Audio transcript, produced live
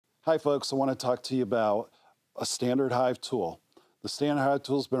Hi folks, I want to talk to you about a standard Hive tool. The standard Hive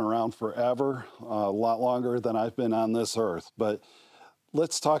tool's been around forever, a lot longer than I've been on this earth, but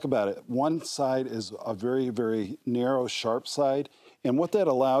let's talk about it. One side is a very, very narrow, sharp side, and what that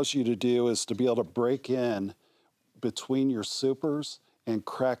allows you to do is to be able to break in between your supers and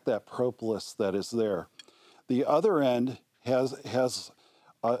crack that propolis that is there. The other end has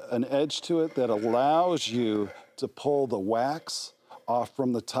an edge to it that allows you to pull the wax off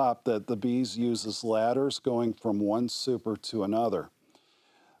from the top that the bees use as ladders going from one super to another.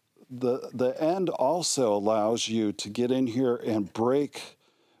 The end also allows you to get in here and break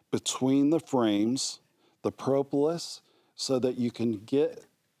between the frames, the propolis, so that you can get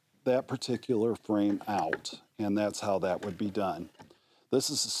that particular frame out, and that's how that would be done. This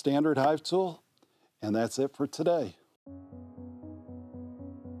is a standard Hive tool, and that's it for today.